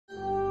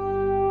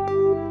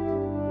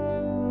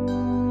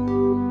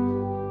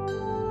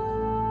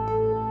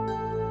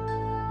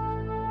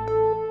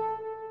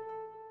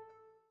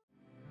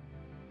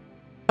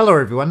Hello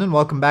everyone and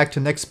welcome back to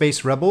Next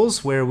Space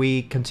Rebels, where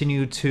we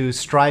continue to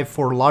strive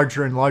for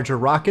larger and larger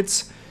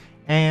rockets.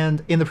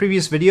 And in the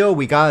previous video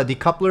we got a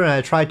decoupler and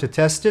I tried to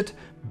test it,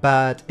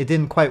 but it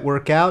didn't quite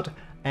work out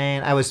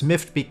and I was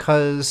miffed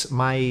because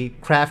my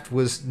craft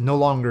was no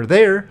longer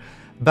there.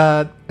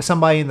 But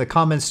somebody in the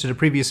comments to the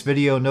previous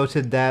video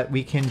noted that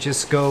we can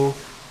just go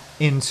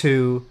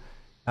into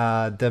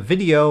the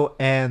video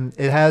and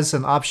it has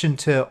an option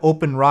to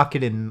open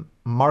rocket in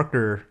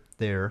marker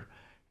there.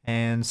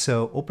 And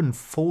so open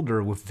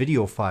folder with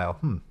video file.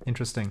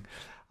 Interesting.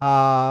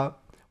 Why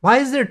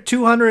is there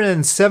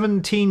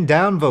 217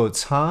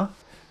 downvotes, huh?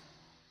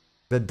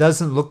 That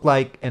doesn't look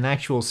like an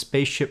actual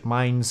spaceship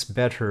mines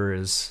better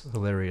is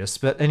hilarious.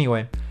 But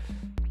anyway,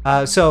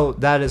 so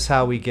that is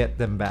how we get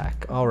them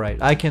back.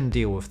 Alright, I can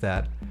deal with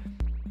that.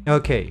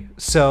 Okay,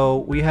 so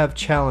we have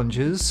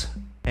challenges.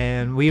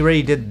 And we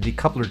already did the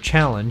decoupler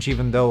challenge,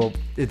 even though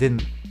it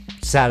didn't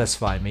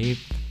satisfy me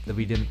that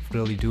we didn't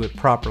really do it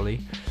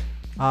properly.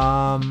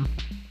 But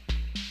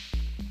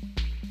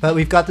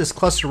we've got this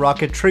cluster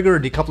rocket, trigger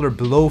a decoupler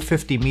below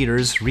 50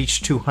 meters,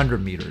 reach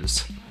 200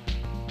 meters.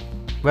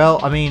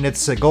 Well, I mean,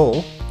 it's a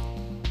goal,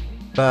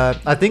 but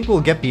I think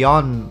we'll get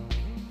beyond,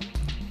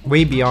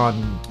 way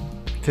beyond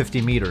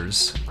 50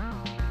 meters.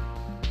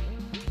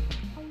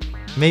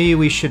 Maybe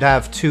we should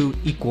have two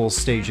equal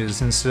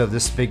stages instead of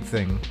this big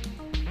thing.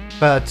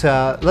 But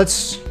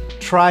let's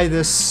try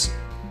this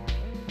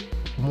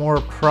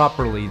more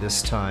properly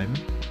this time.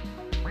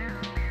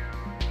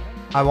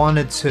 I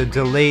wanted to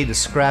delay the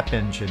scrap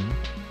engine.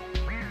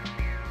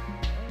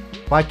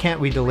 Why can't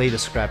we delay the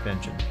scrap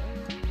engine?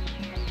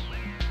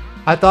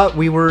 I thought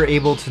we were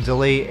able to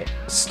delay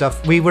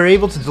stuff. We were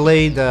able to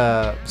delay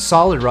the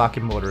solid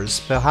rocket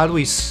motors, but how do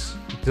we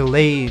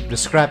delay the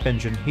scrap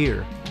engine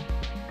here?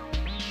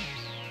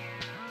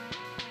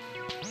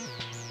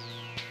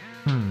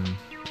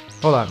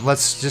 Hold on,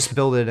 let's just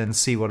build it and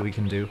see what we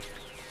can do.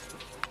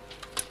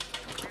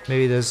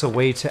 Maybe there's a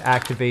way to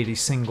activate a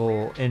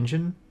single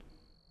engine.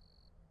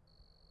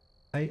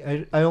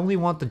 I only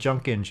want the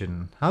junk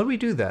engine. How do we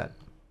do that?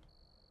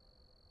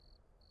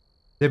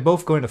 They're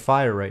both going to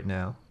fire right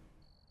now.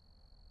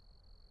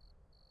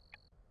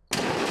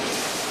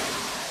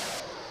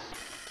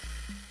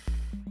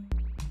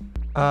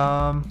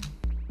 Can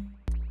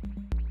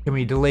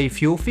we delay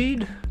fuel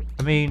feed?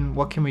 I mean,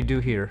 what can we do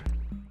here?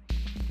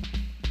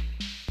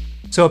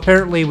 So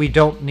apparently we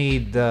don't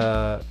need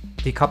the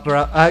decoupler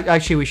out.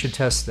 Actually, we should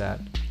test that.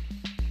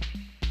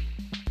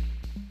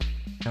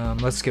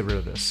 Let's get rid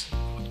of this.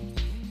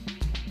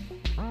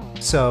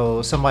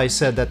 So somebody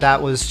said that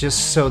that was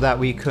just so that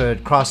we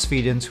could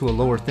cross-feed into a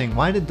lower thing.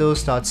 Why did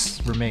those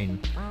dots remain?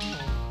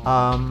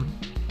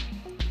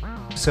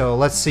 So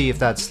let's see if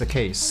that's the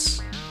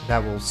case.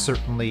 That will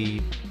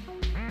certainly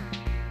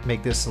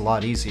make this a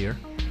lot easier.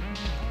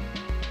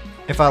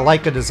 If I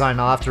like a design,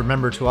 I'll have to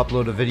remember to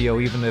upload a video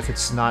even if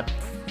it's not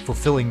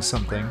fulfilling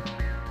something.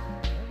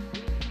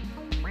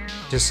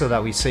 Just so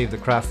that we save the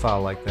craft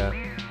file like that.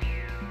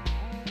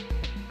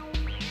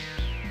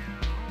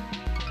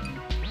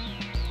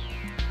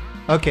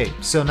 Okay,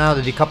 so now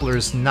the decoupler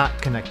is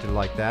not connected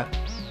like that.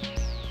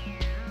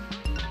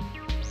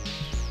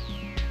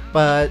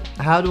 But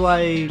how do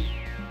I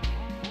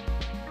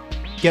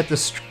get the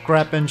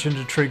scrap engine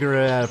to trigger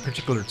at a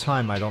particular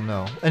time? I don't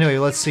know. Anyway,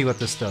 let's see what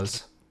this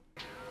does.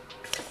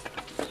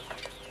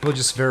 We'll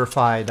just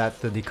verify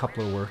that the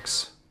decoupler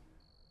works.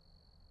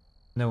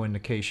 No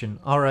indication.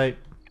 Alright.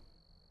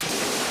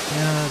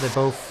 Yeah, they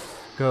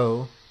both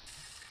go.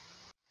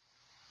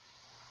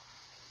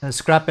 And the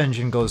scrap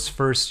engine goes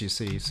first, you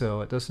see,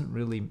 so it doesn't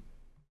really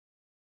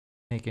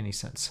make any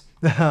sense.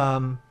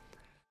 I'm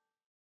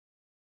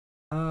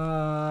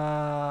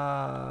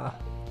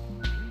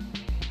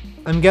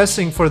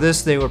guessing for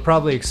this they were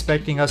probably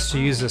expecting us to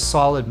use a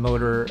solid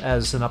motor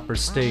as an upper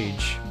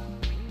stage.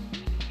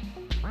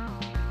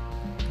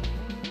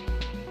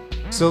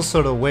 Still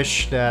sort of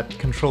wish that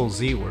Control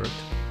Z worked.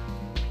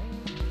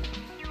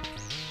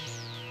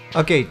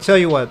 Okay, tell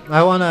you what,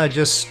 I want to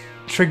just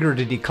trigger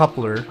the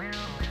decoupler.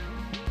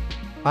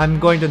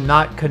 I'm going to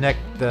not connect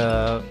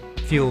the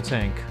fuel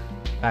tank,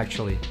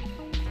 actually.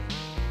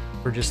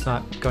 We're just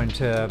not going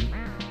to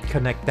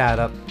connect that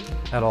up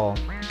at all.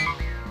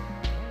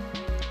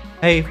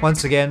 Hey,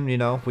 once again, you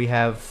know, we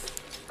have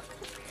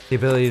the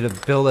ability to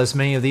build as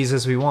many of these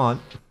as we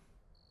want.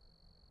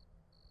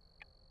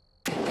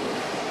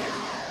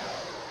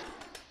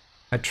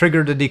 I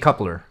triggered the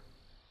decoupler.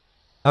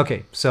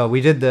 Okay, so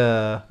we did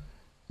the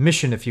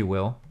mission, if you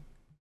will.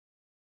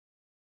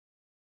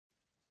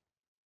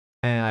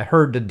 And I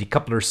heard the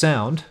decoupler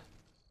sound.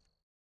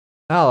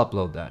 I'll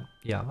upload that.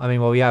 Yeah, I mean,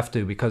 well, we have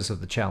to because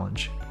of the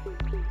challenge.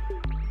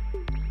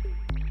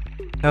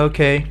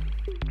 Okay.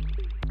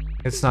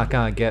 It's not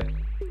gonna get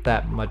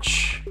that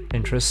much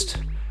interest.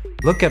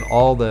 Look at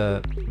all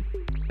the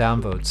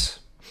downvotes.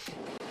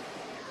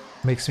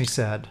 Makes me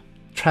sad.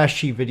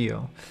 Trashy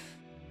video.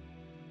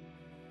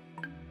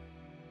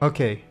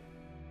 Okay.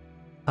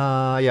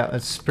 Yeah,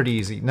 it's pretty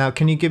easy. Now,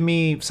 can you give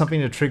me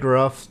something to trigger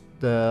off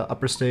the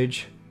upper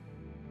stage?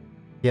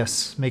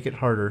 Yes, make it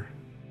harder.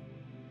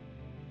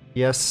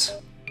 Yes.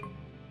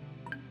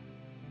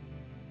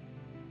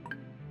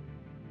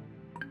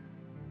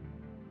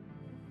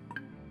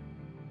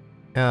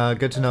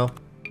 Good to know.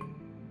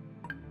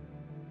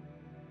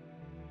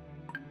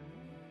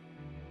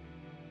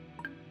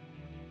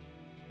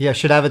 Yeah,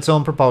 should have its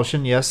own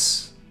propulsion,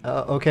 yes.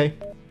 Okay.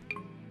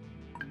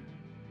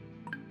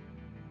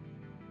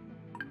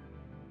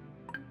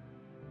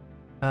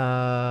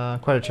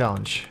 Quite a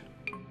challenge.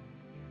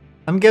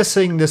 I'm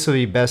guessing this would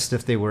be best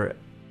if they were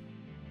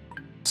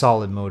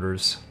solid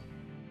motors.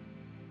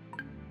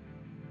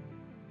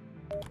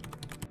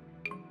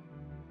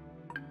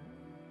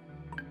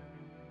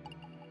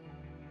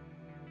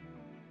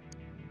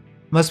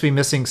 Must be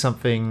missing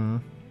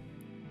something.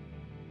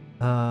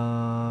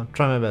 Try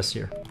my best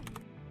here.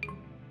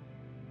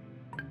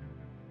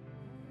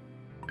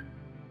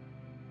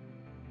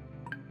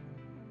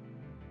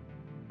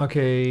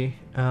 Okay,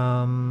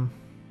 no,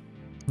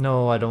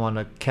 I don't want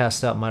to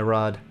cast out my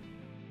rod.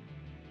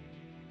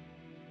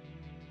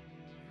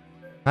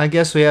 I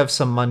guess we have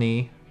some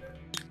money.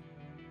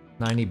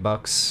 90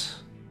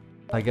 bucks.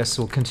 I guess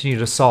we'll continue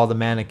to saw the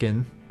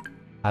mannequin.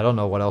 I don't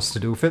know what else to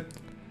do with it.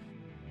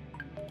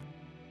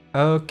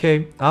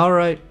 Okay,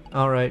 alright,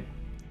 alright.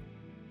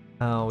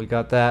 We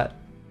got that.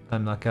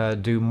 I'm not gonna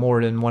do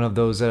more than one of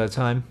those at a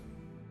time.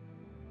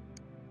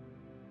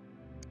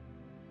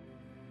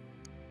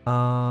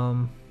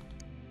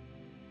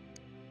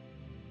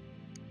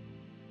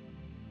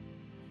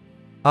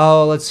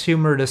 Oh, let's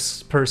humor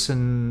this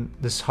person,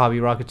 this hobby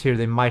rocketeer.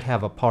 They might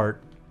have a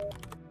part.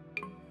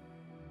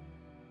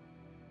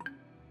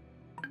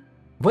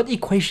 What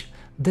equation?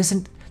 There's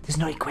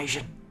no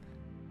equation.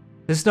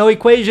 There's no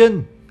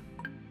equation!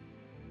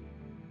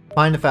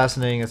 Find it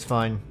fascinating, it's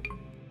fine.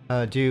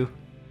 I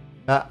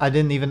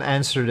didn't even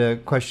answer the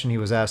question he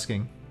was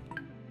asking.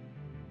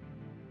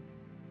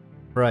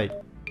 Right.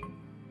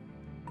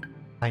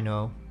 I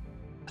know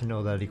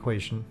that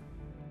equation.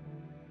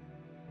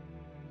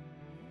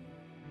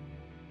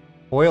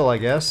 Oil, I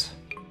guess.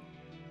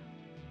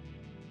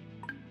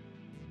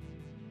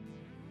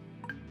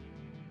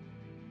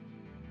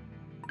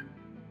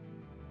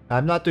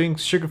 I'm not doing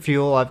sugar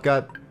fuel. I've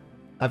got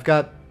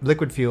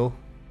liquid fuel.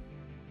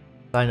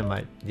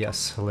 Dynamite.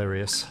 Yes,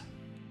 hilarious.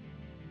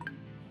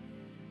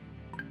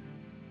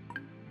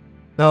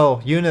 No,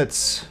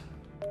 units.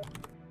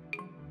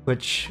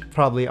 Which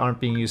probably aren't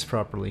being used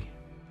properly.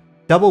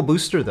 Double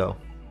booster though.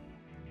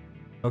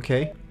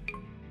 Okay.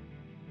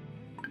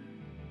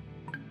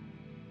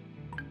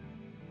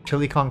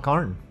 Chili con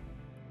carne.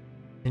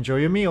 Enjoy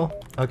your meal.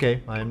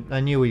 Okay,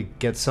 I knew we'd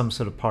get some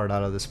sort of part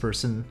out of this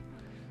person.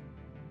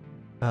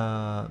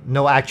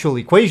 No actual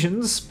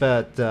equations,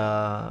 but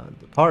the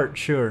part,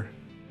 sure.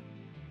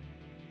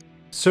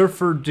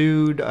 Surfer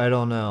Dude, I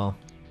don't know.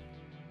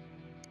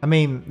 I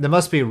mean, there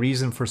must be a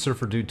reason for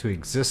Surfer Dude to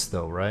exist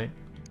though, right?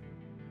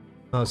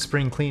 Oh,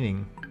 spring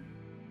cleaning.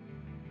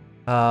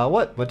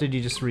 What? What did you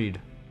just read?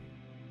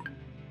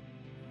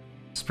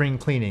 Spring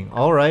cleaning.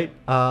 Alright,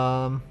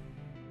 I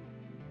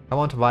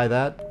want to buy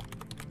that.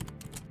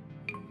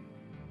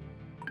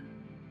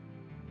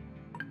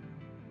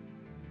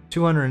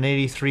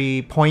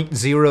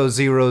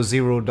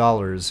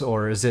 $283.000,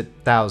 or is it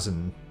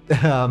thousand?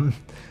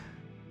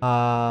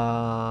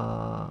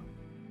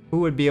 Who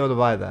would be able to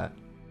buy that?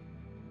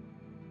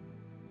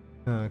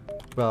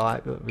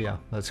 Well, yeah,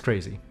 that's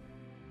crazy.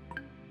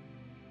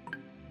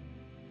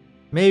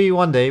 Maybe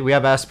one day. We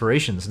have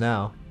aspirations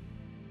now.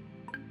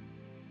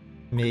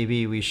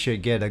 Maybe we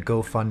should get a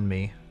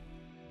GoFundMe.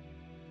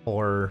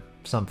 Or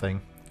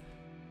something.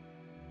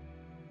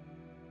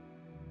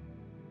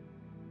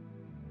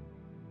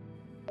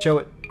 Show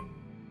it.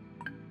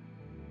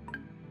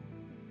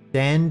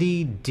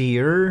 Dandy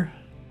deer?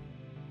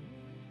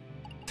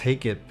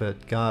 Take it,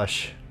 but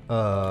gosh.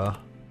 Build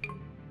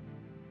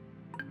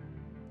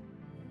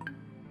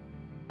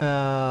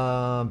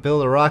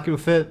a rocket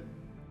with it.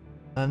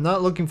 I'm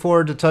not looking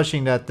forward to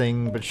touching that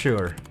thing, but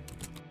sure.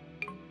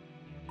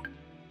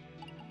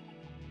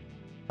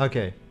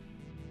 Okay.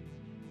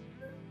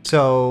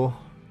 So,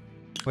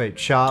 wait,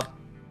 shop.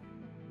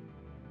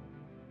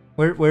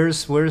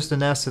 Where's the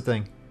NASA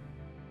thing?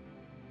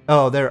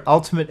 Oh, their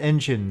ultimate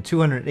engine,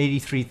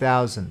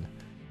 283,000.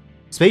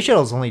 Space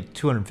shuttle's only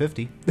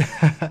 250.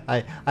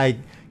 I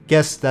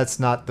guess that's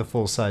not the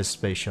full-size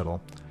space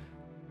shuttle.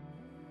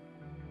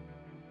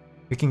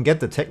 We can get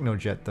the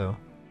Technojet though.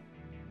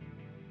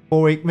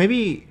 Or wait,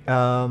 maybe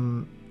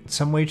some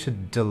way to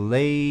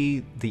delay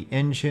the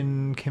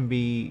engine can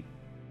be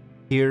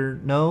here.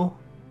 No.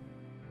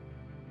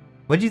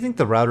 What do you think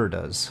the router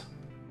does?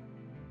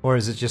 Or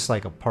is it just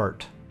like a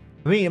part?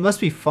 I mean, it must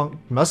be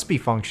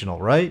functional,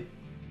 right?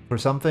 For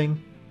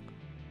something?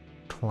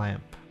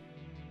 Clamp.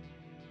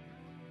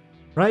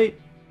 Right?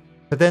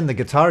 But then the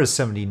guitar is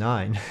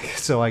 79,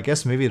 so I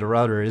guess maybe the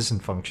router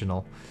isn't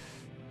functional.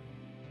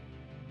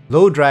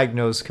 Low drag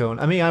nose cone.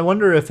 I mean, I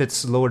wonder if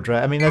it's lower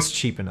drag. I mean, that's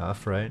cheap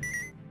enough, right?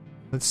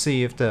 Let's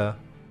see if the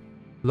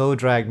low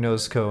drag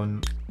nose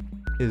cone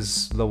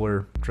is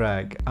lower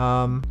drag.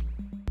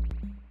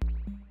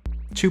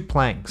 2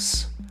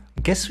 planks.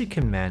 I guess we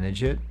can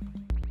manage it.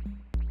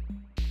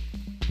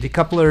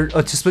 Decoupler,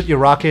 to split your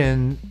rocket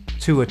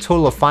into a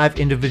total of 5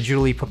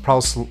 individually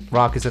propulsed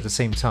rockets at the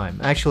same time.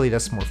 Actually,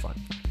 that's more fun.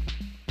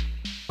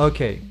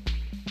 Okay.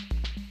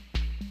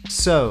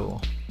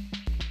 So,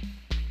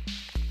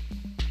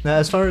 now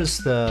as far as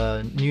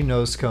the new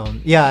nose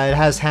cone, yeah, it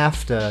has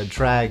half the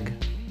drag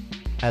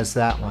as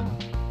that one.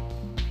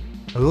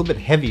 A little bit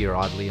heavier,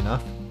 oddly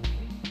enough.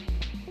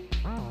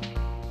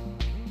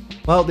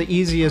 Well, the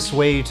easiest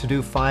way to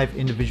do 5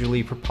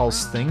 individually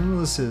propulsed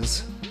things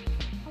is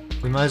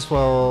we might as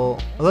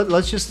well...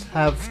 Let's just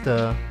have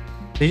the...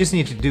 They just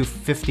need to do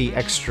 50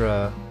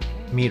 extra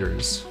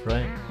meters,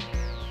 right?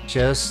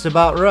 Just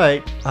about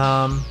right.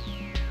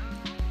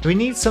 Do we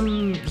need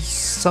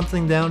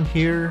something down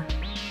here?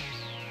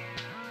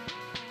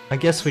 I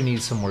guess we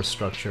need some more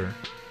structure.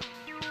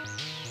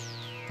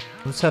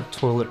 Let's have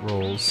toilet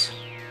rolls.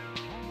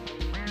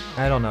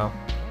 I don't know.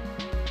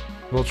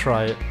 We'll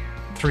try it.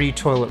 3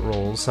 toilet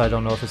rolls. I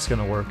don't know if it's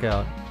gonna work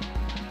out.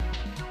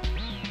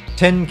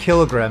 10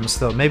 kilograms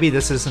though. Maybe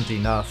this isn't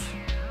enough.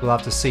 We'll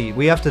have to see.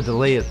 We have to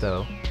delay it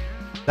though.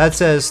 That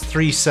says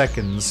 3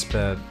 seconds,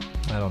 but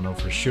I don't know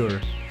for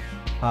sure.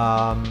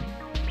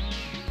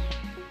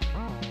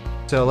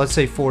 So let's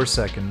say 4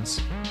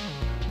 seconds.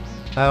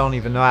 I don't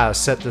even know how to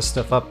set this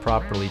stuff up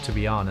properly, to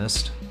be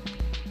honest.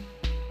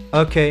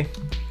 Okay.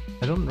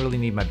 I don't really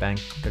need my bank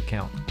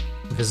account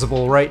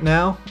visible right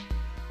now.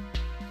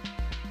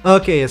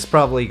 Okay, it's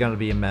probably gonna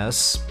be a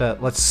mess,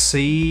 but let's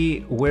see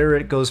where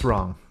it goes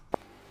wrong.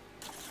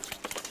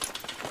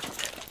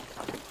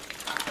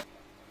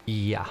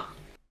 Yeah.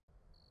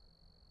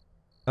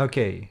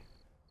 Okay.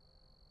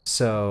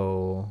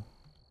 So...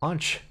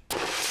 launch.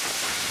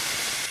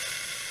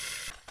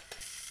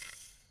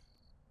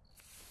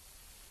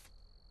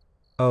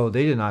 Oh,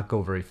 they did not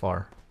go very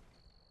far.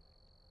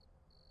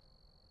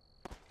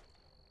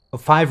 Oh,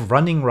 5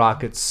 running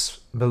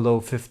rockets below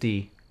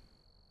 50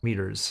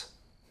 meters.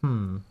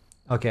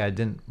 Okay, I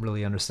didn't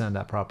really understand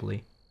that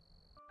properly.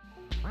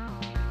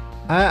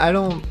 I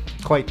don't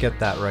quite get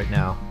that right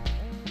now.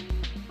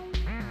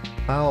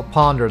 I'll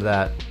ponder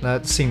that.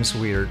 That seems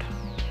weird.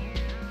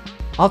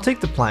 I'll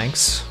take the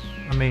planks.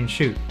 I mean,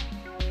 shoot.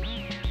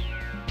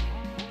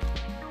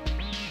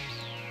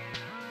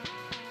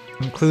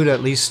 Include at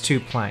least 2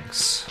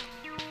 planks.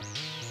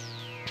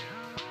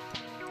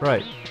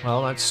 Right,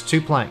 well, that's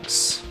 2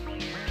 planks.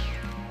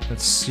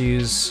 Let's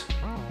use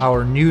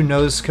our new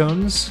nose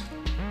cones.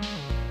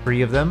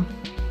 3 of them.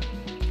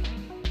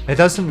 It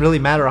doesn't really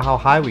matter how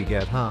high we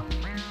get, huh?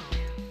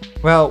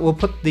 Well, we'll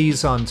put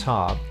these on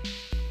top.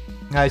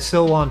 I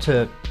still want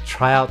to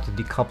try out the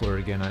decoupler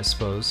again, I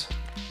suppose.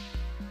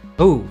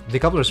 Oh, the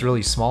decoupler's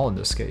really small in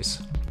this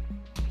case.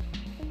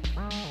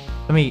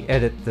 Let me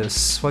edit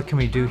this. What can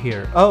we do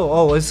here?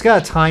 Oh, it's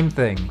got a time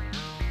thing.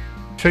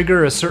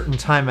 Trigger a certain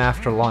time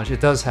after launch.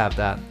 It does have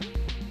that.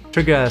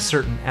 Trigger at a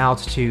certain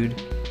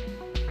altitude.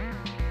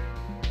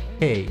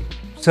 Hey,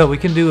 so we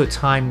can do a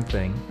time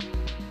thing.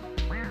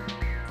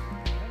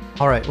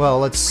 Alright, well,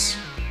 let's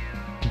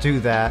do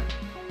that.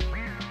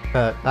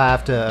 But I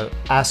have to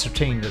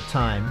ascertain the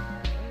time.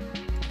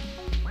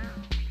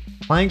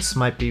 Planks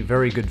might be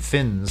very good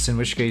fins, in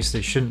which case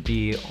they shouldn't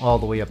be all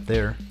the way up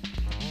there.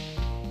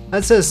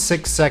 That says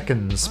 6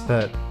 seconds,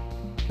 but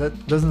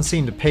that doesn't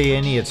seem to pay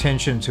any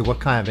attention to what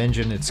kind of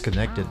engine it's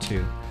connected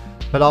to.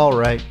 But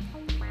alright.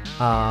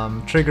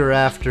 Trigger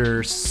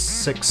after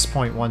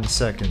 6.1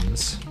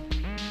 seconds.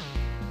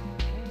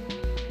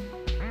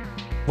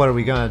 What are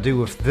we gonna do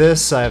with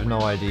this? I have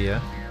no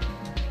idea.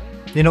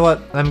 You know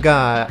what? I'm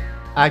gonna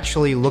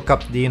actually look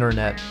up the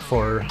internet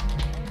for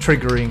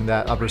triggering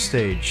that upper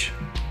stage.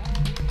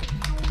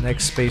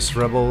 Next Space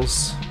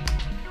Rebels.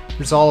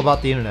 It's all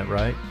about the internet,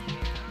 right?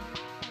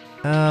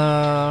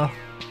 I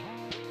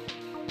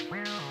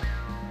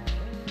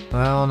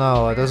don't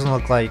know. It doesn't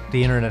look like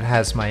the internet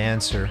has my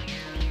answer.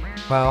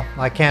 Well,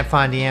 I can't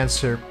find the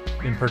answer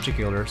in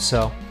particular,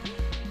 so...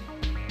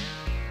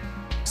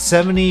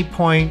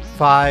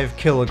 70.5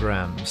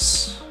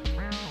 kilograms.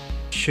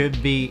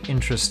 Should be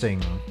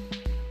interesting.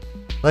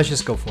 Let's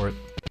just go for it.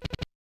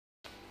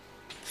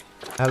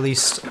 At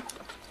least...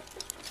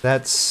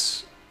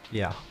 that's...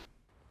 yeah.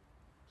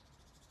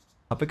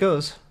 Up it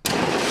goes.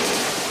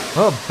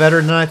 Well,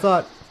 better than I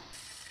thought.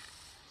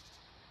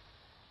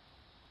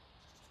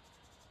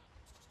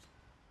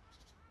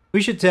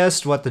 We should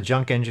test what the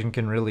junk engine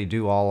can really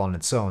do all on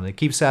its own. It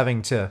keeps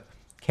having to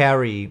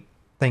carry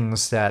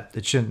things that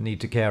it shouldn't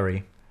need to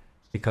carry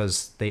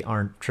because they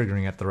aren't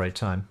triggering at the right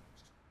time.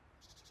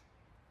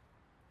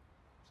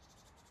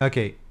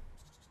 Okay.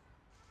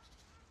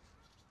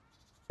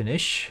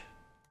 Finish.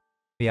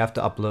 We have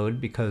to upload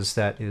because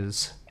that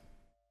is...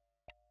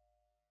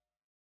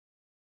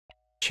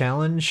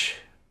 challenge.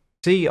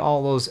 See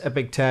all those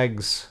epic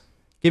tags.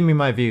 Give me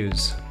my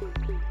views.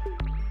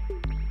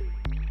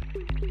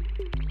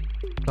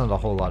 Not a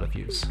whole lot of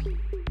views.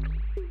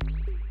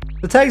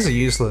 The tags are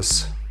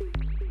useless.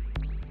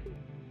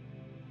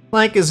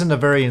 Plank isn't a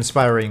very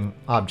inspiring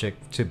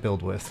object to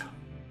build with.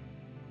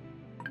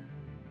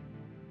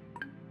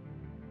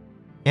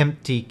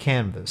 Empty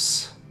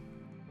canvas.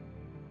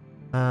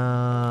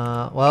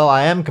 Well,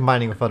 I am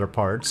combining with other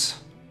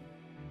parts.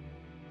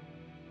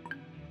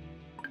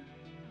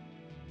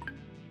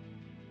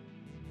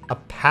 A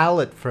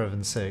pallet, for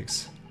heaven's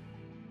sakes.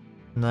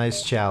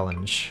 Nice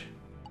challenge.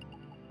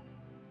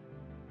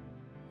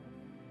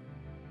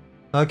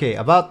 Okay,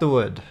 about the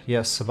wood.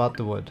 Yes, about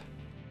the wood.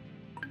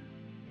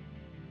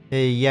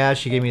 Yeah,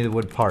 she gave me the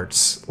wood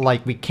parts.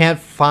 Like, we can't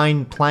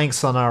find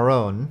planks on our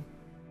own.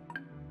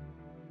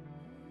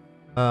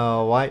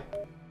 Why?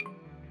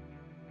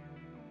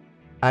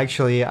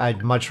 Actually,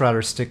 I'd much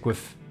rather stick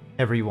with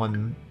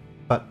everyone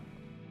but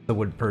the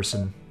wood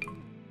person.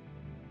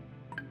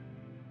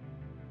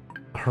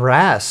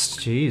 Harassed,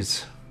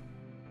 jeez.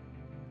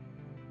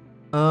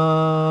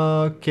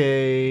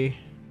 Okay.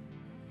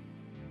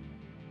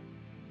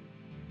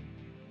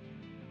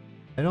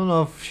 I don't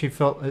know if she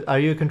felt... Are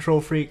you a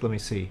control freak? Let me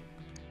see.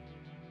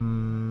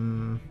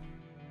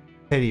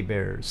 Teddy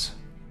bears.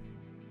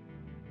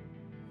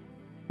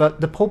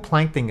 But the whole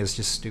plank thing is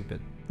just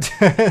stupid.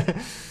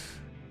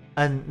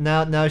 And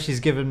now she's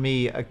given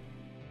me a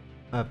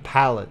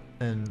pallet,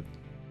 and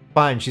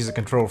fine, she's a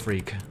control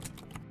freak.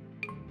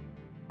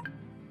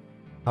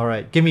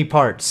 Alright, give me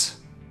parts.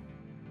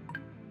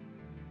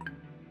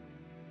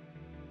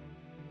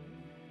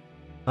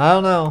 I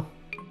don't know.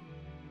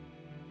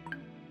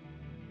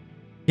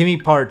 Give me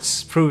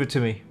parts. Prove it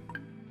to me.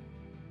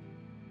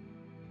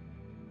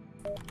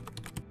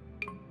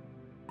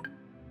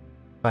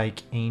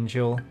 Spike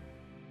Angel.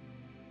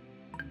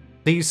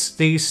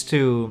 These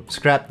two,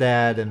 Scrap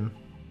Dad and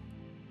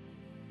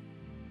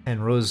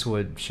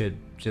Rosewood, should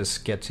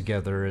just get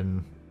together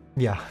and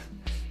yeah.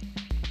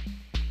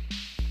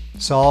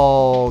 It's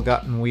all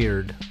gotten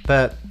weird.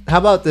 But how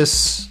about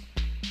this?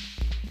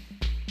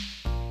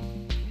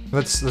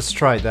 Let's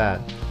try that.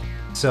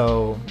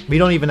 So we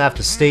don't even have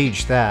to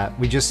stage that.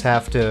 We just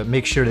have to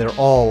make sure they're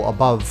all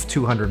above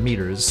 200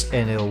 meters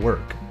and it'll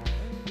work.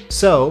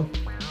 So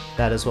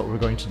that is what we're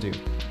going to do.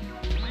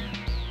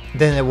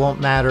 Then it won't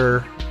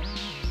matter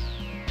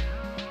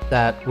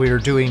that we're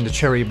doing the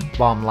cherry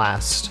bomb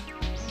last.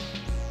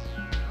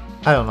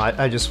 I don't know,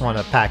 I just want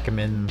to pack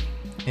them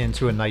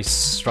into a nice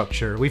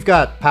structure. We've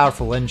got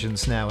powerful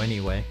engines now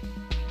anyway.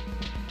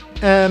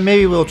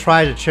 Maybe we'll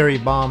try the cherry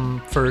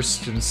bomb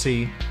first and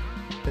see.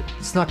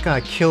 It's not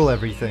gonna kill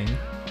everything.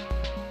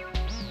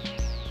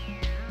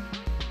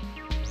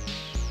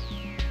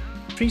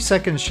 3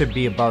 seconds should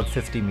be above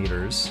 50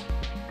 meters.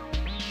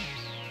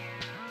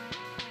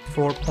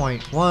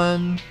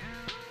 4.1.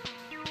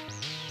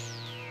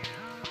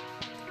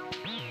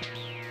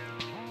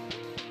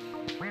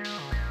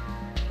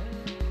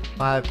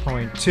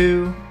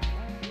 .2.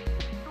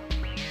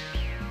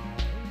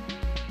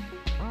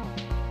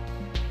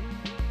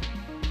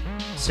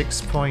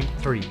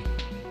 6.3.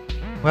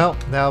 Well,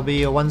 that'll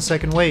be a 1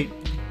 second wait.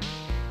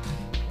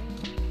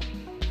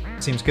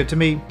 Seems good to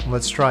me.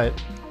 Let's try it.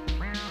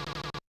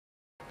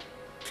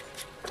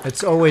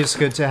 It's always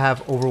good to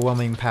have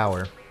overwhelming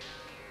power.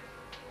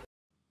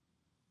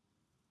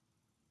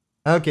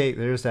 Okay,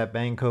 there's that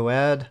Banco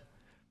ad.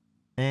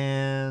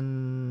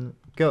 And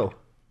go.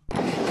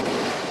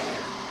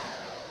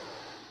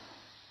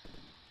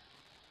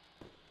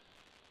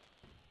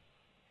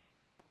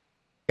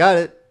 Got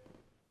it.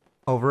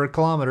 Over a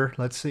kilometer.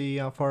 Let's see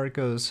how far it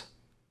goes.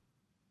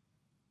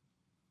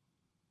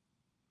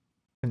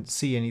 Couldn't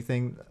see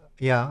anything.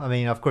 Yeah, I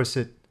mean, of course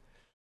it...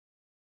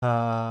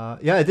 yeah,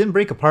 it didn't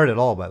break apart at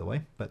all, by the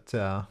way. But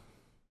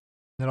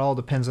it all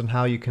depends on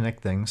how you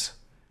connect things.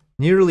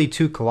 Nearly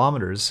 2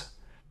 kilometers.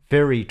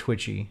 Very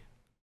twitchy.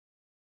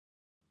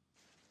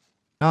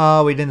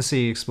 Oh, we didn't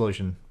see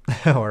explosion.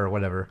 Or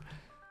whatever.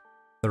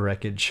 The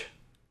wreckage.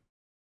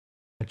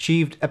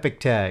 Achieved epic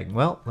tag.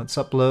 Well, let's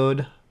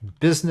upload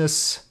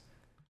business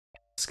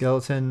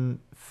skeleton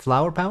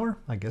flower power?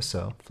 I guess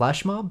so.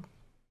 Flash mob?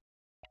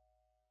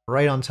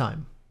 Right on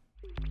time.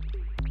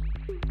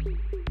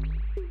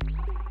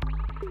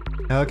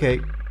 Okay.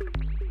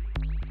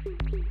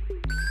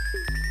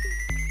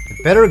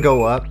 It better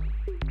go up.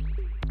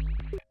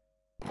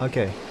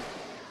 Okay.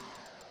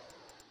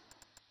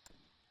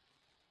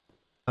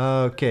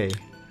 Okay.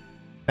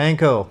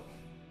 Banco,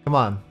 come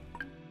on.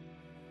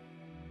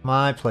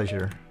 My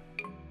pleasure.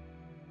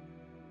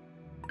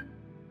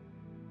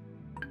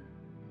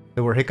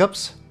 There were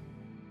hiccups?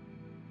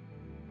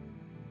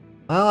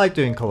 I like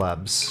doing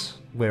collabs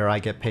where I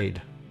get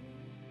paid.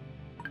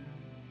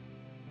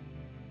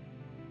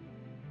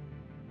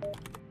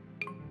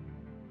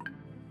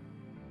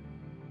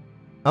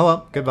 Oh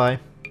well, goodbye.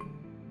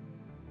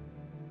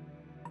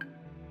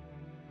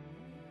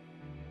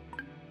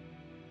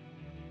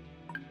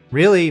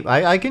 Really?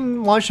 I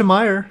can launch a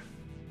mire.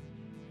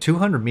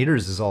 200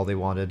 meters is all they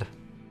wanted.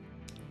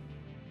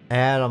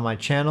 Add on my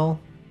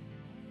channel.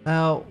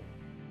 Now...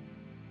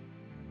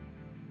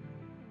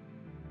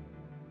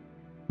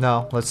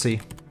 No, let's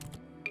see.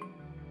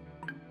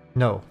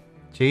 No.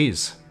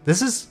 Jeez.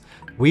 This is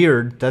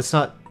weird. That's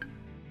not...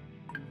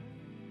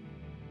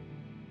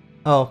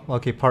 Oh,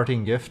 okay,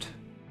 parting gift.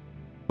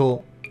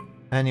 Cool.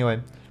 Anyway,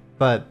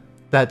 but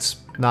That's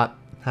not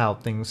how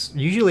things...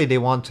 Usually they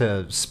want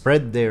to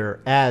spread their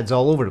ads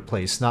all over the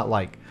place, not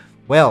like,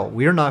 well,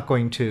 we're not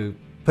going to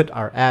put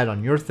our ad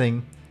on your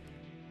thing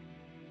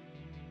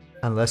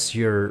unless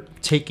you're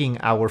taking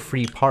our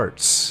free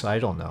parts. I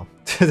don't know.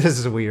 This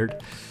is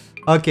weird.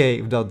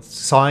 Okay, the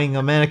sawing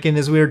a mannequin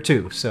is weird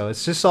too, so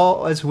it's just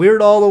all... It's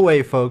weird all the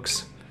way,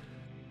 folks.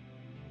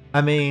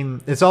 I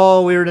mean, it's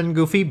all weird and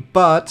goofy,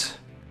 but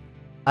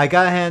I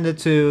gotta hand it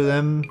to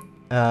them.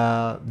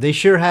 They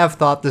sure have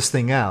thought this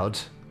thing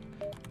out.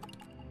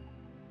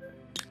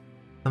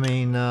 I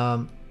mean,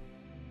 I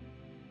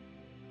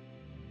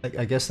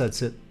guess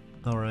that's it.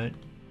 Alright.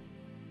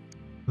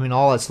 I mean,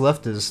 all that's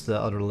left is the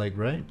other leg,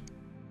 right?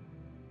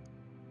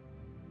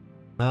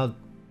 I'll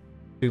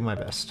do my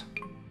best.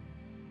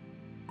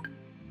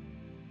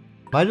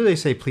 Why do they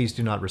say, please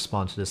do not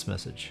respond to this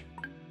message?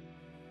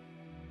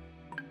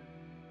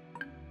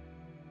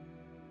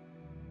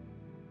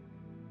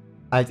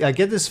 I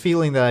get this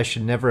feeling that I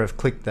should never have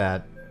clicked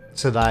that,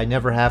 so that I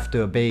never have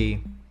to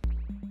obey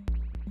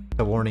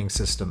the warning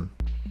system.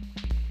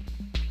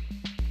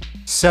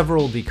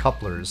 Several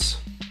decouplers.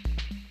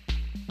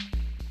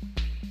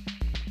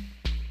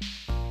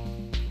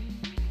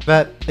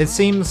 But it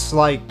seems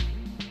like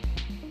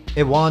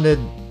it wanted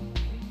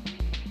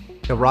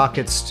the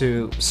rockets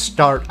to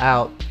start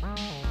out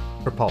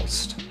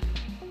propulsed.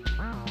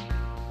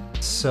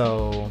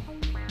 So...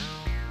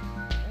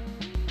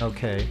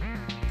 okay.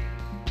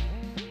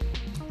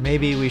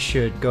 Maybe we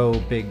should go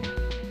big.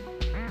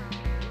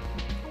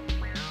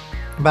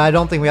 But I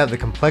don't think we have the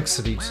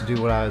complexity to do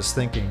what I was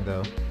thinking,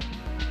 though.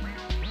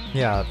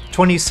 Yeah,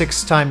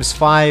 26 times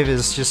 5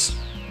 is just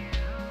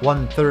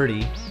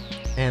 130.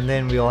 And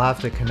then we'll have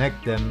to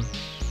connect them.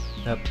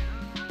 Yep.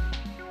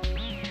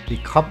 The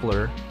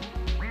coupler.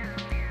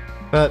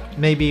 But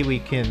maybe we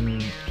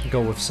can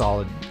go with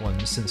solid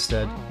ones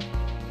instead.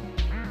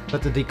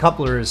 But the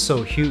decoupler is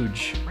so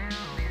huge.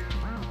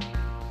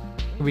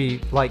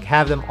 We like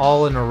have them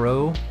all in a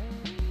row.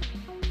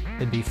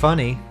 It'd be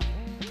funny.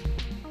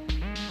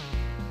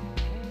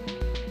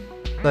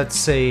 Let's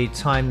say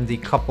time the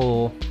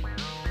couple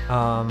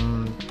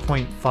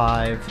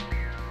 0.5.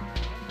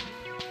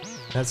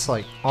 That's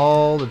like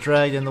all the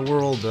drag in the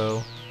world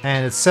though.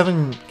 And it's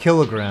 7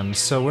 kilograms,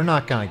 so we're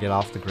not gonna get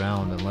off the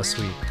ground unless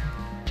we...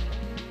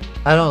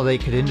 I don't know, they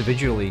could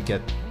individually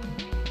get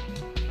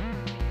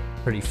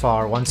pretty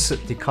far once it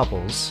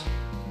decouples.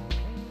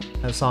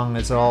 As long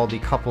as it all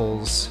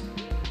decouples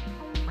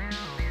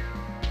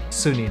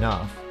soon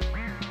enough.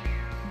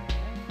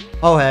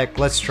 Oh heck,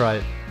 let's try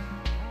it.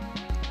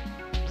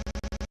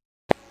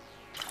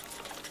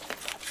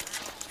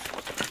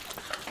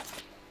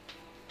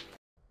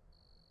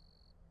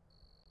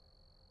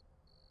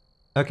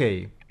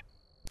 Okay.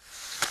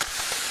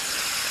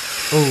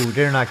 Oh,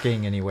 they're not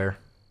getting anywhere.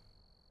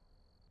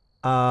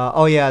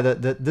 Oh yeah,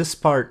 this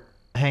part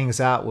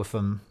hangs out with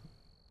them.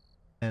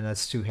 And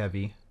that's too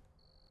heavy.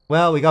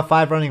 Well, we got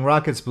 5 running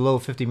rockets below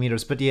 50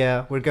 meters, but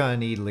yeah, we're gonna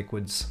need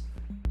liquids.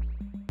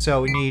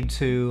 So we need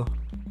to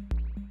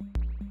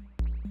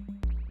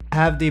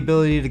have the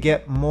ability to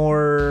get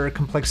more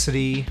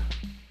complexity.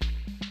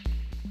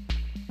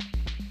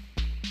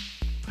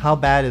 How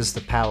bad is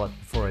the pallet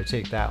before I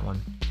take that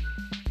one?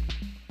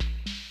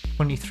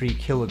 23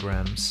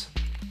 kilograms.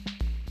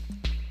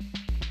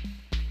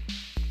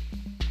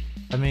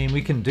 I mean,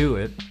 we can do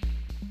it.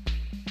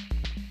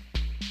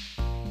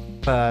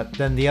 But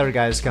then the other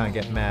guy's gonna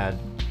get mad.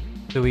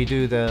 Do we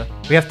do the...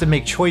 We have to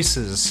make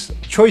choices.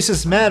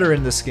 Choices matter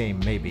in this game,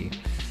 maybe.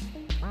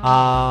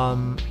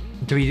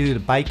 Do we do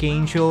the bike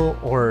angel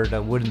or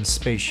the wooden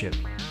spaceship?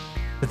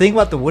 The thing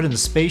about the wooden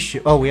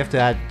spaceship... Oh, we have to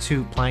add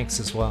 2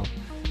 planks as well.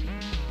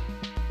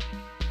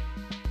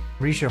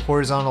 Reach a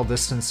horizontal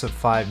distance of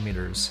 5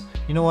 meters.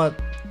 You know what?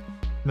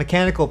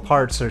 Mechanical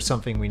parts are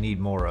something we need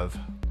more of.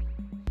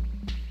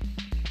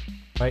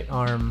 Right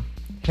arm.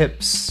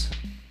 Hips.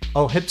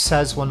 Oh, hips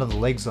has one of the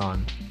legs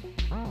on.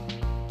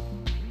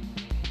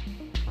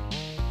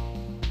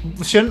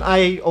 Shouldn't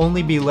I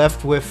only be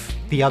left with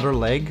the other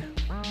leg?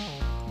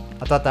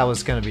 I thought that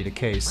was gonna be the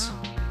case.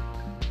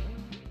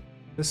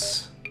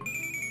 This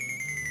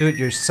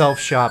do-it-yourself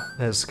shop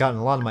has gotten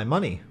a lot of my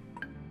money.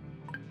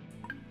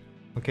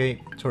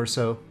 Okay,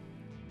 torso.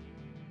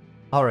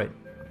 Alright.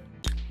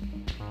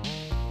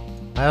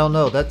 I don't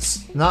know,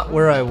 that's not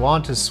where I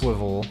want to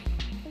swivel.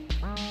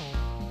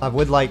 I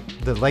would like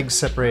the legs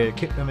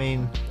separated. I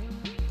mean,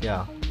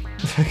 yeah.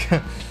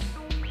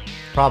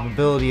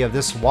 Probability of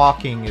this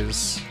walking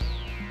is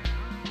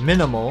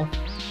minimal.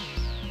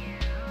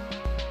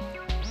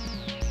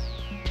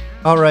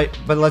 Alright,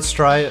 but let's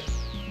try it.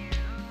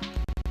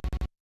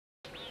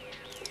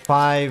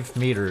 5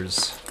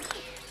 meters.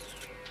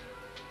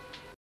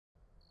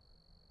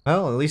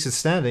 Well, at least it's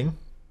standing.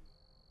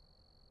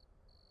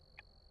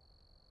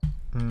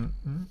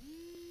 Mm-hmm.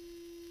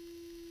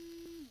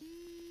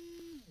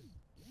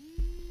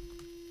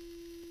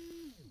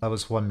 That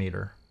was 1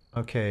 meter.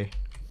 Okay.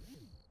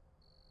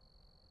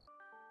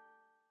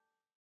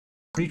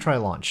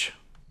 Retry launch.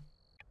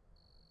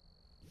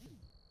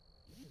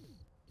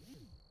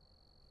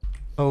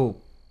 Oh,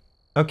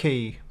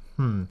 okay.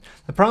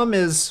 The problem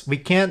is we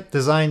can't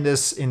design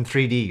this in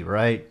 3D,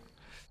 right?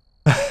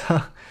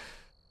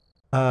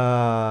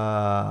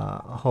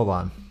 Hold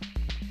on.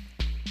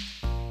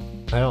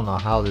 I don't know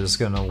how this is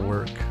gonna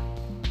work.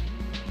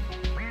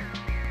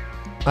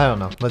 I don't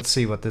know. Let's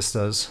see what this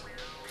does.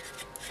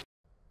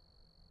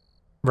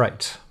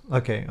 Right.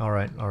 Okay,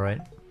 alright,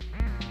 alright.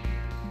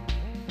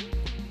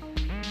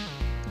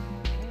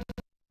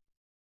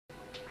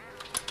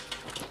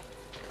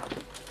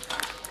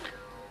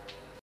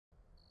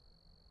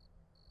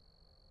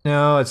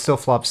 No, it still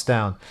flops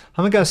down.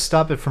 How am I gonna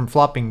stop it from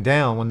flopping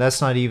down when that's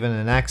not even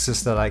an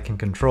axis that I can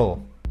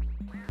control?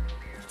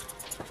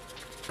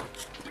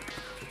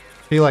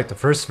 I feel like the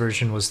first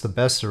version was the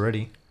best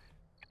already.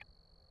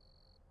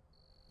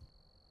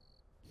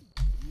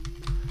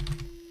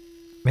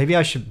 Maybe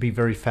I should be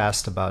very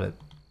fast about it.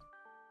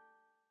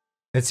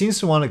 It seems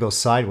to want to go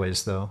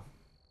sideways though.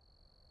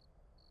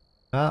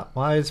 Ah,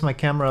 why is my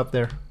camera up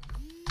there?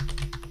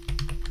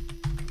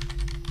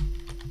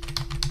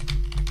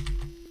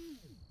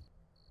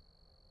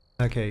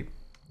 Okay,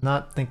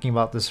 not thinking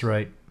about this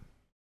right.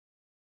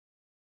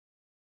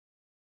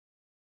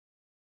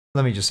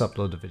 Let me just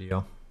upload the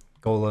video.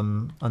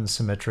 Golem,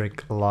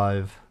 unsymmetric,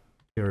 alive,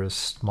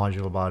 purist,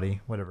 modular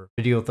body, whatever.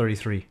 Video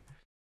 33.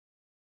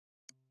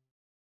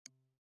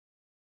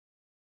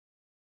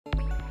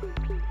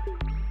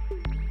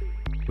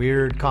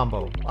 Weird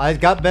combo. I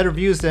got better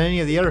views than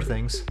any of the other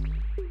things.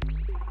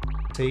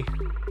 See?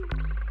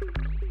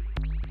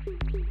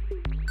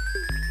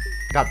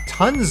 Got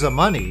tons of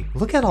money.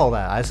 Look at all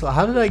that.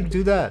 How did I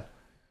do that?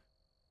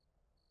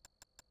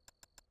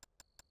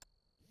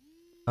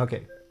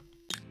 Okay.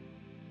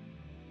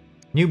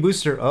 New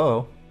booster.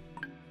 Uh-oh.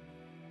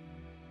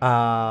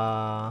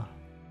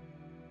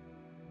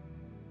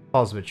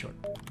 Falls a bit short.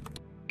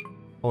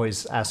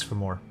 Always ask for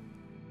more.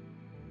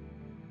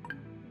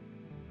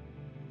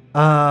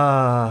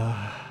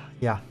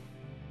 Yeah.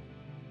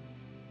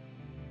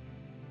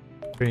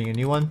 Creating a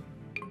new one.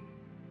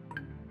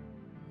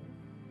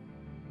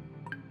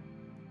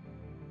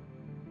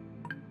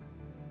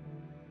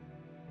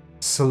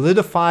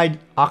 Solidified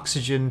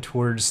oxygen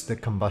towards the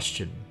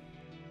combustion.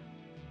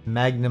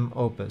 Magnum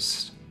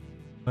opus.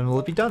 When will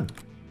it be done?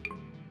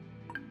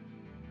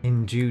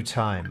 In due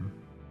time.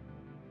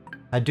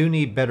 I do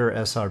need better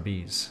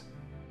SRBs.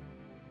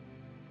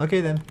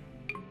 Okay then.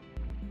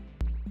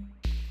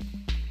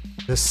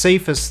 The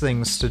safest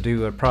things to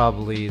do are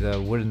probably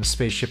the wooden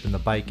spaceship and the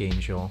bike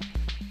angel.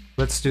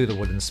 Let's do the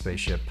wooden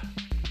spaceship.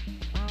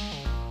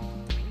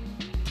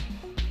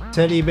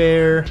 Teddy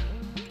bear.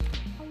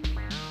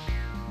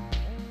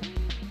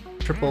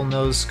 Triple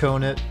nose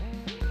cone it.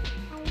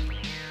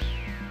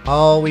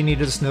 All we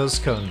need is nose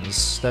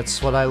cones.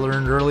 That's what I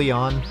learned early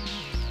on.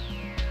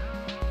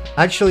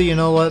 Actually, you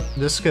know what?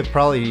 This could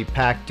probably be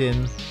packed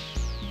in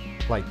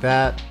like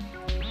that.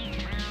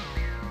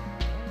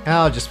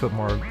 I'll just put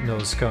more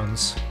nose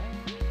cones.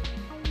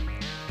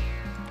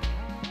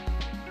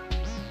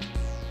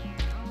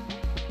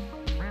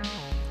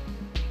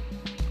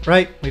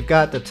 Right, we've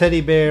got the teddy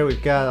bear,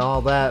 we've got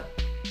all that.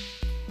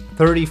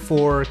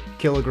 34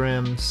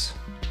 kilograms.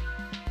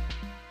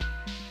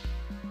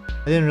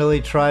 I didn't really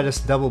try this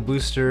double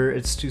booster,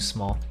 it's too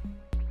small.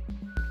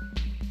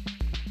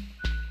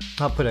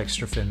 I'll put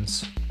extra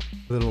fins.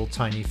 Little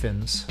tiny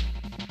fins.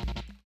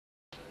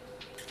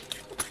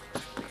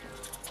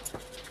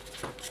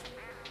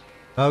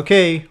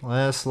 Okay,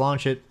 let's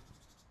launch it.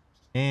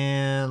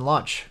 And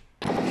launch.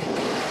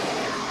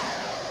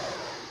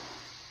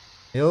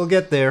 It'll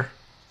get there.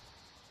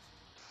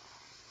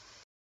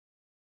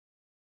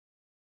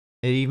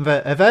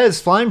 It's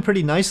flying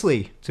pretty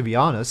nicely, to be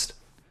honest.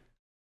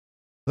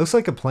 Looks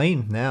like a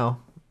plane now.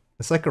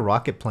 It's like a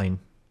rocket plane.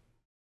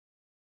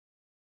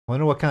 I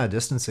wonder what kind of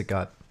distance it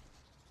got.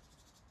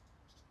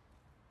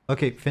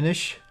 Okay,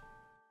 finish.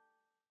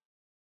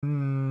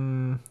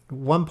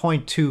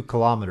 1.2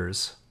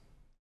 kilometers.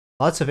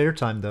 Lots of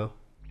airtime though.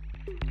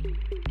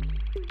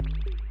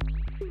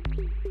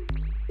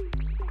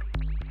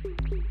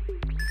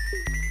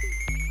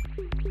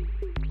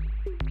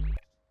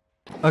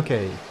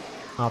 Okay,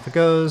 off it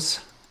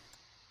goes.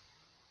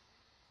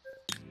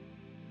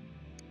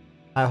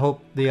 I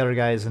hope the other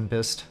guy isn't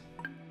pissed.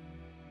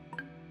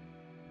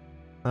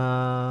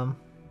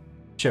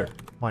 Sure,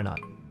 why not?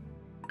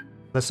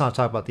 Let's not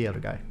talk about the other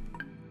guy.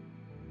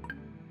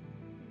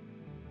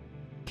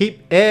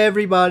 Keep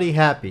everybody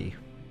happy.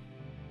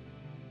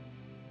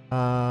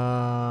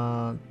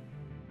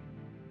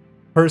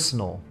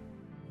 Personal.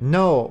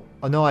 No,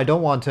 no, I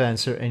don't want to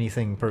answer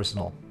anything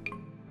personal.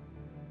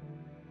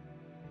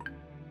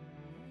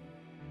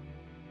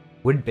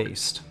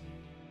 Wood-based.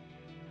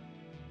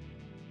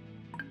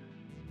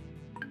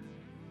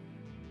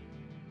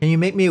 Can you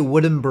make me a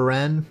wooden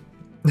Baran?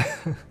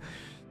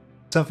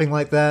 Something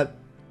like that.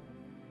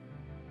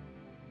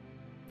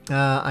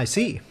 I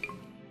see.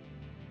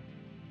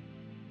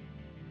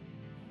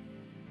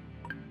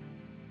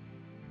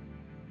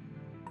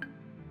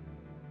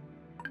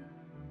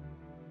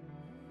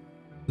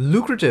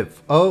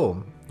 Lucrative.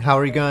 Oh, How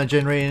are you gonna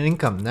generate an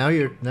income? Now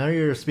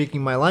you're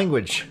speaking my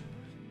language.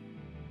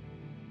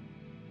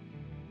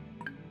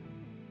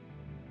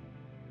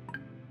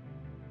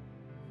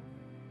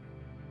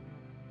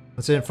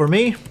 That's it for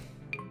me.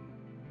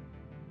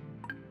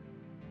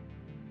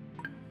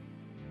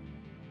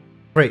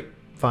 Great,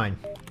 fine.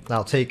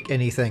 I'll take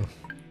anything.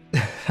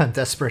 I'm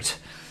desperate.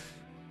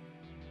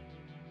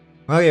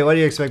 Okay, what do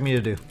you expect me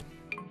to do?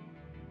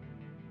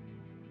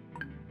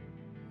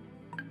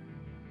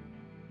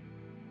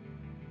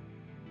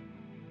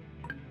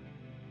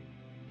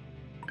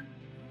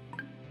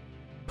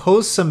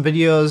 Post some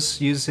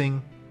videos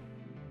using...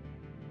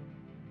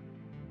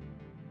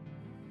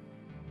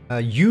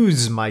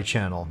 use my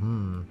channel.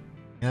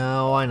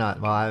 No, why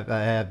not? Well, I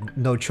have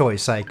no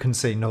choice. I couldn't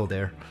say no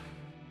there.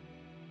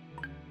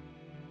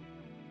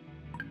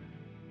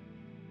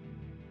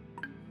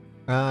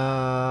 It's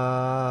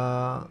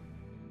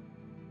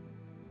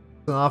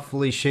an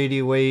awfully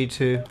shady way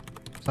to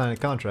sign a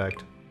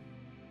contract.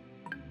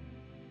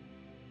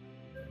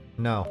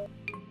 No.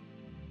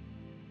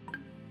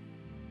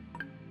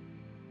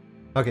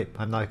 Okay,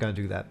 I'm not gonna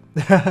do that.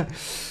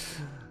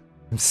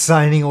 I'm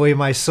signing away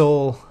my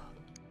soul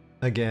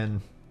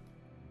again.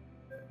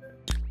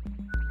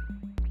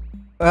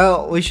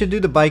 Well, we should do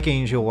the Bike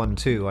Angel one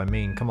too. I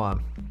mean, come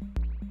on.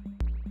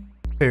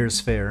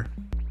 Fair's fair.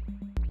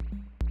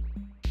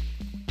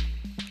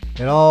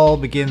 It all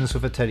begins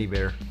with a teddy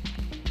bear.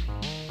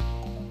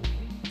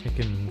 You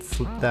can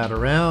flip that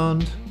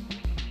around.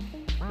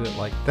 Do it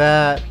like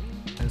that.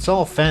 And it's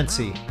all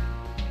fancy.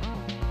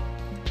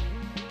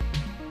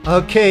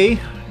 Okay,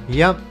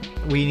 yep,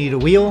 we need a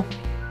wheel.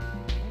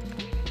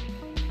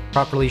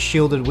 Properly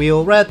shielded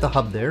wheel right at the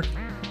hub there.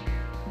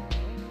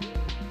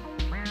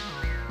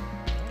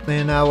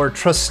 Then our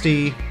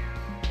trusty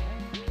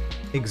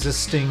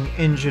existing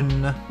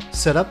engine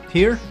setup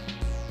here.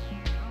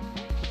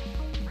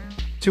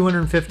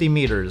 250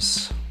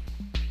 meters.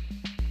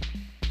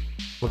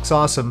 Looks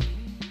awesome.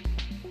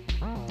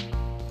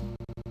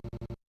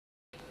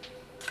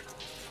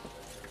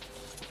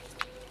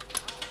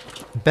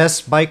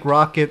 Best bike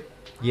rocket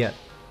yet.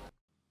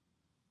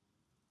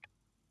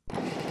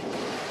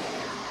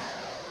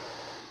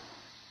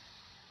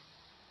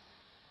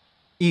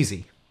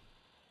 Easy.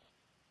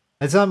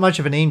 It's not much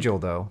of an angel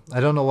though.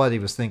 I don't know what he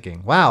was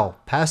thinking. Wow,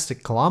 past a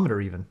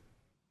kilometer even.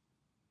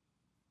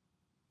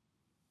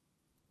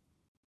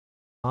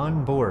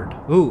 On board.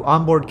 Ooh,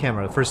 onboard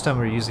camera. The first time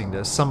we're using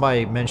this.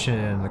 Somebody mentioned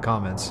it in the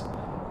comments.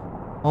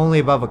 Only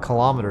above a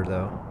kilometer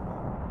though.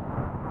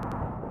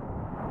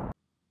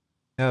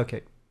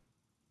 Okay.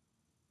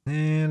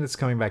 And it's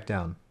coming back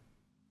down.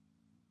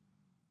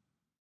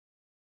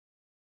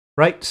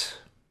 Right.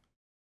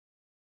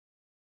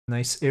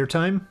 Nice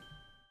airtime.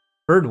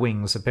 Bird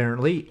wings,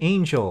 apparently.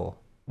 Angel.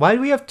 Why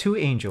do we have two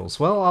angels?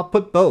 Well, I'll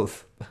put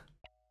both.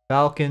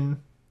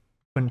 Falcon,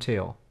 twin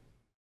tail.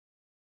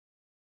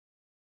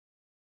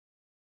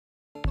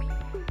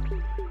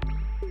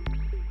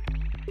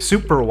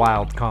 Super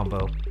wild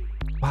combo.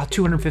 Wow,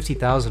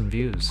 250,000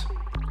 views.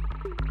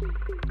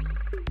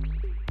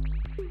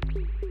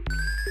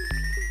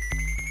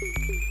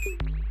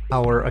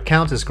 Our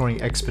account is growing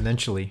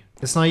exponentially.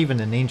 It's not even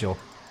an angel.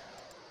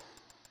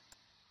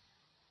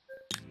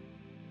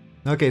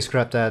 Okay,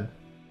 Scrap Dad.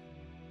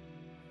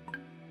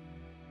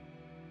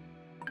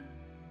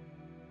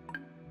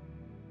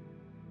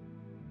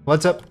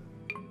 What's up?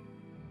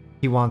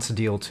 He wants a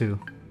deal too.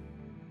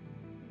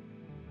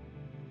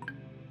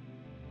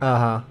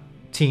 Uh-huh.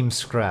 Team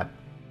Scrap.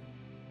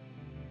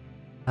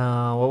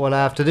 What would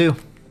I have to do?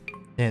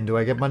 And do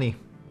I get money?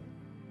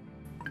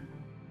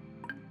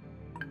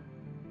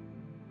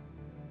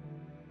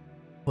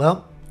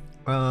 Well,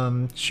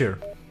 sure.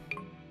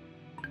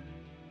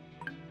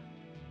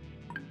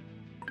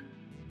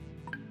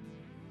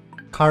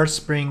 Car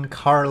spring,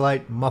 car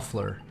light,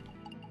 muffler.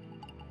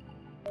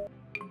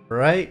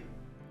 Right?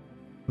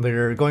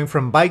 We're going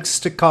from bikes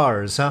to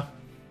cars, huh?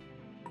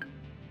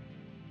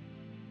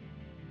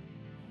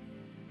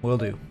 Will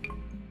do.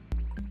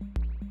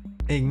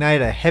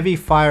 Ignite a heavy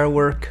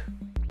firework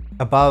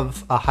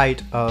above a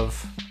height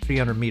of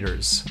 300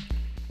 meters.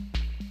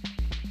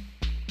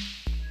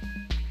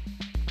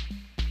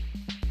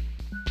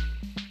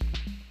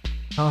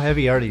 How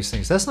heavy are these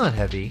things? That's not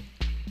heavy.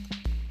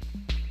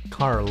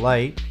 Car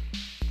light.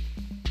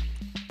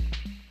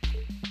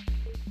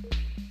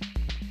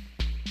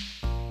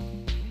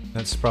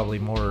 That's probably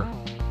more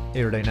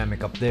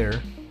aerodynamic up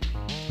there.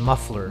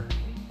 Muffler.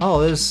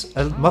 Oh, this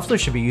muffler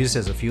should be used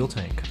as a fuel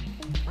tank.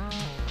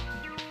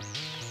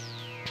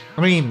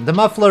 I mean, the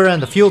muffler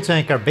and the fuel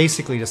tank are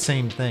basically the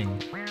same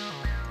thing.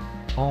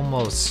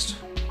 Almost.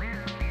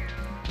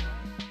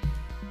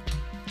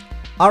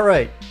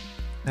 Alright.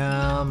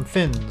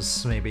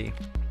 Fins, maybe.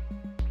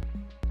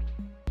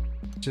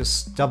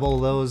 Just double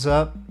those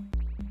up.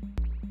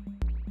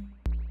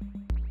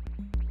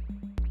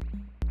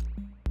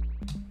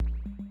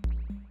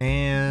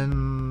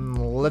 And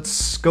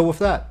let's go with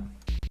that.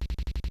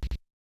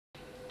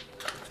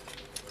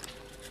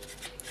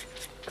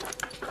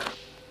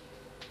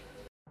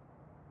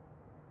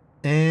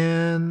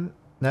 And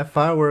that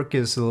firework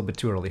is a little bit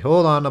too early.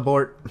 Hold on,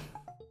 abort.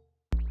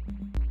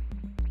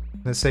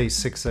 Let's say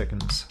 6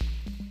 seconds.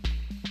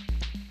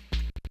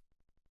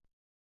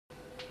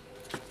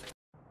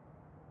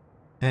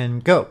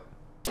 And go.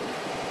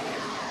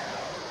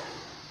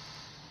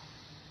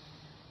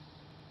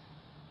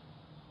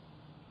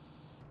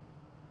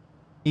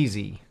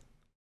 Easy.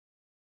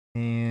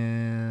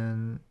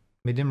 And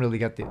we didn't really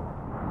get the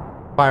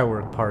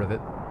firework part of it.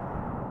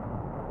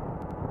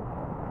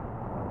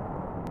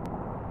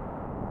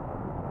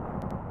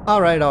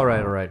 Alright.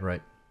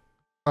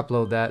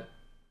 Upload that.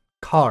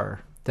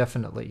 Car,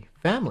 definitely.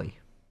 Family.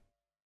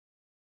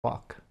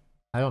 Walk.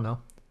 I don't know.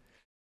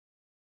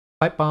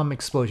 Pipe bomb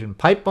explosion.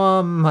 Pipe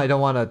bomb, I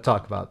don't want to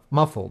talk about.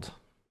 Muffled.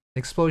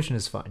 Explosion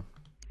is fine.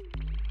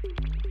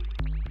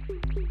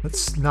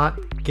 Let's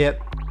not get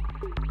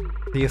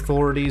the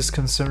authorities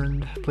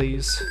concerned,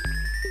 please.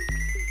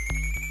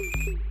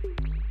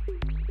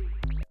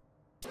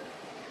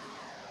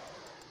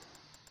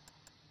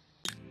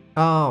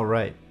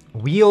 Alright.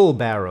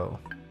 Wheelbarrow.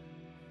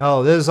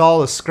 Oh, there's all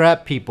the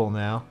scrap people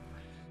now.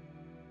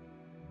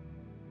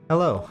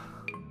 Hello.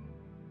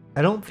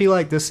 I don't feel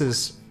like this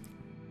is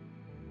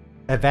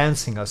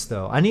advancing us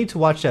though. I need to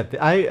watch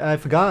that. I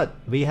forgot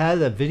we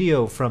had a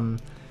video from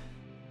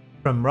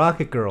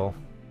Rocket Girl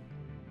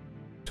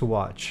to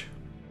watch.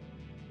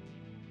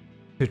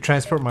 To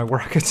transport my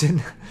rockets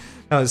in.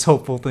 That was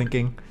hopeful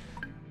thinking.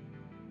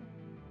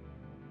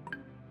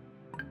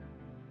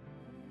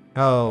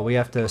 Oh, we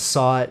have to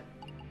saw it.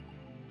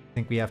 I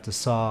think we have to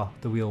saw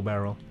the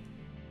wheelbarrow.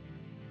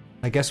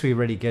 I guess we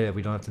already get it.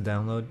 We don't have to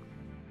download.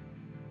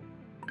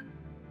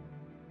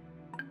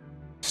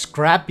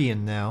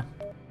 Scrappian now.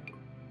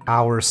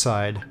 Our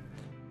side.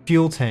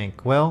 Fuel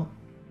tank. Well.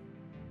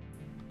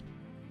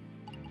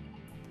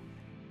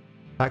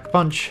 Pack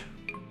punch.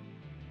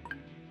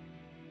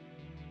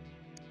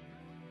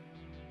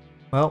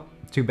 Well,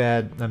 too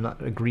bad I'm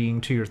not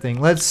agreeing to your thing.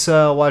 Let's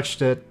watch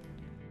that.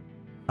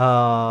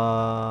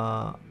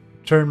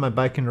 Turn my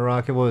bike into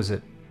rocket. What was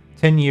it?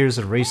 10 years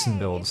of racing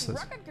builds.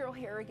 It's Rocket Girl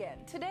here again.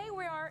 Today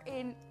we are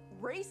in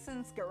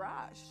Rayson's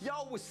garage. Yo,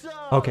 what's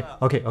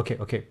up?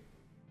 Okay.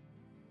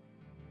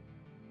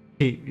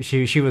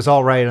 She was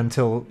all right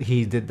until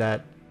he did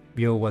that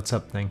yo what's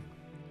up thing.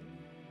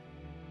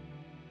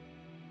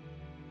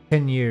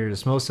 10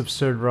 years, most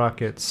absurd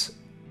rockets.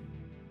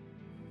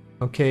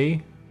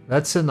 Okay,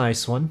 that's a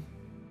nice one.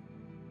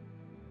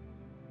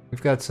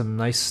 We've got some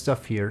nice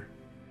stuff here.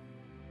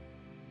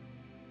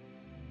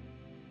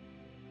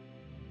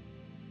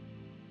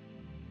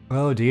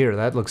 Oh dear,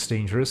 that looks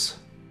dangerous.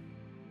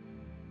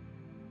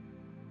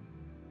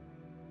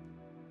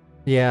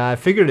 Yeah, I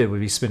figured it would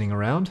be spinning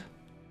around.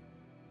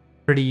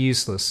 Pretty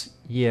useless,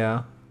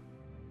 yeah.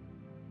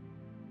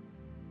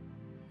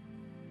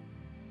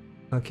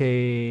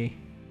 Okay.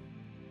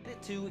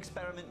 To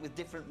experiment with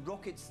different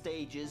rocket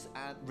stages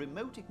and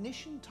remote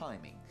ignition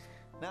timing.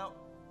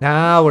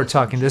 Now we're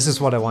talking. This is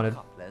what I wanted.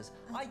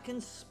 I can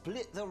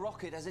split the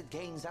rocket as it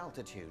gains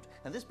altitude,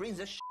 and this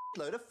brings a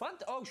shitload of fun.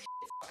 Oh shit!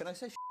 Can I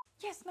say?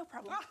 Yes, no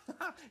problem.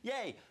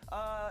 Yay!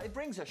 It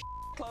brings a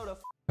shitload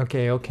of.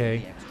 Okay.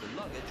 The extra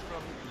luggage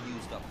from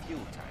used up fuel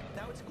tank.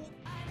 Now it's called.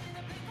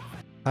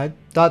 I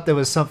thought there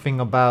was something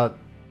about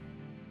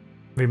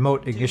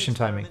remote ignition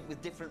timing.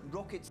 With different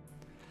rockets.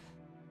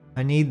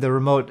 I need the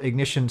remote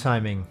ignition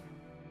timing.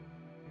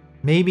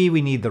 Maybe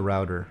we need the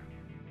router.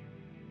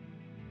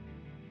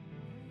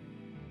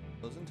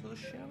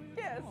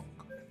 Yes.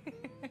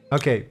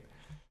 Okay.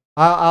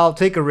 I'll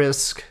take a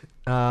risk.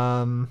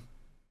 Fuel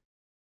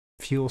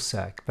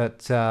sack.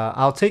 But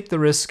I'll take the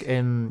risk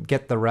and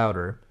get the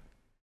router.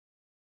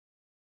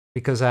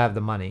 Because I have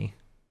the money.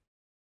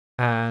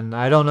 And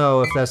I don't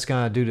know if that's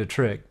gonna do the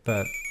trick,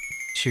 but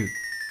shoot.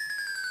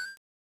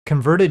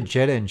 Converted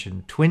jet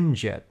engine. Twin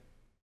jet.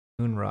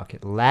 Moon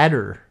rocket.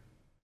 Ladder.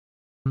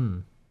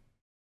 And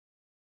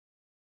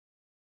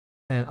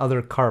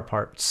other car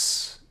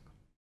parts.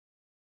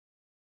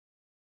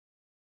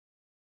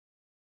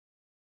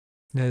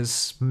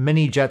 There's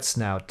many jets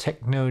now.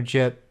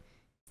 Technojet,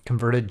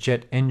 converted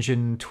jet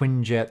engine,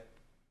 twin jet.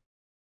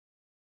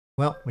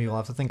 Well, we'll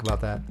have to think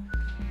about that.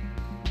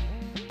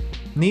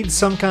 Needs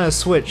some kind of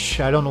switch.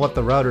 I don't know what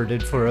the router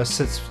did for us.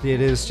 It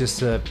is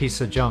just a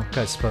piece of junk,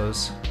 I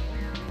suppose.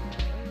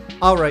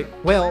 Alright,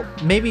 well,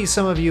 maybe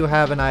some of you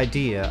have an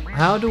idea.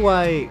 How do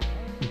I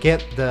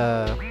get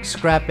the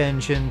scrap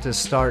engine to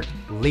start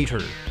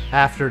later,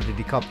 after the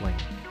decoupling?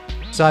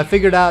 So I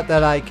figured out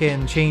that I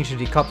can change the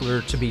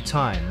decoupler to be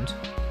timed.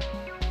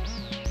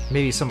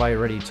 Maybe somebody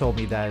already told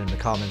me that in the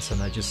comments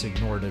and I just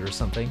ignored it or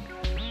something.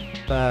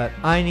 But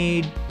I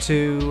need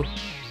to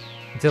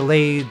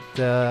delay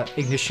the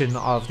ignition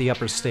of the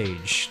upper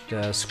stage,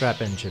 the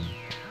scrap engine.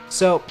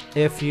 So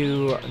if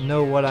you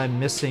know what I'm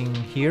missing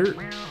here,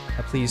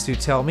 please do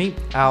tell me.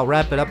 I'll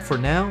wrap it up for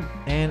now,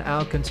 and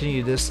I'll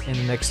continue this in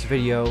the next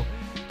video,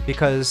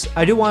 because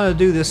I do want to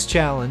do this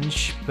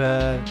challenge,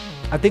 but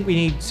I think we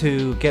need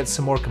to get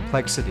some more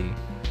complexity,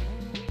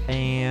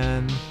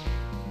 and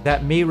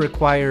that may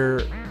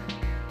require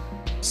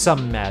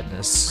some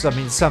madness. I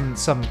mean,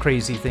 some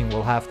crazy thing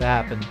will have to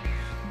happen.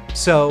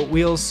 So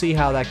we'll see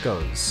how that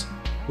goes.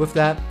 With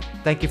that,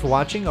 thank you for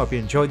watching. I hope you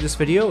enjoyed this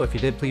video. If you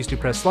did, please do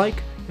press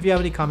like. If you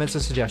have any comments or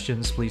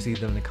suggestions, please leave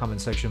them in the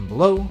comment section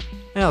below,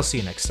 and I'll see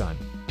you next time.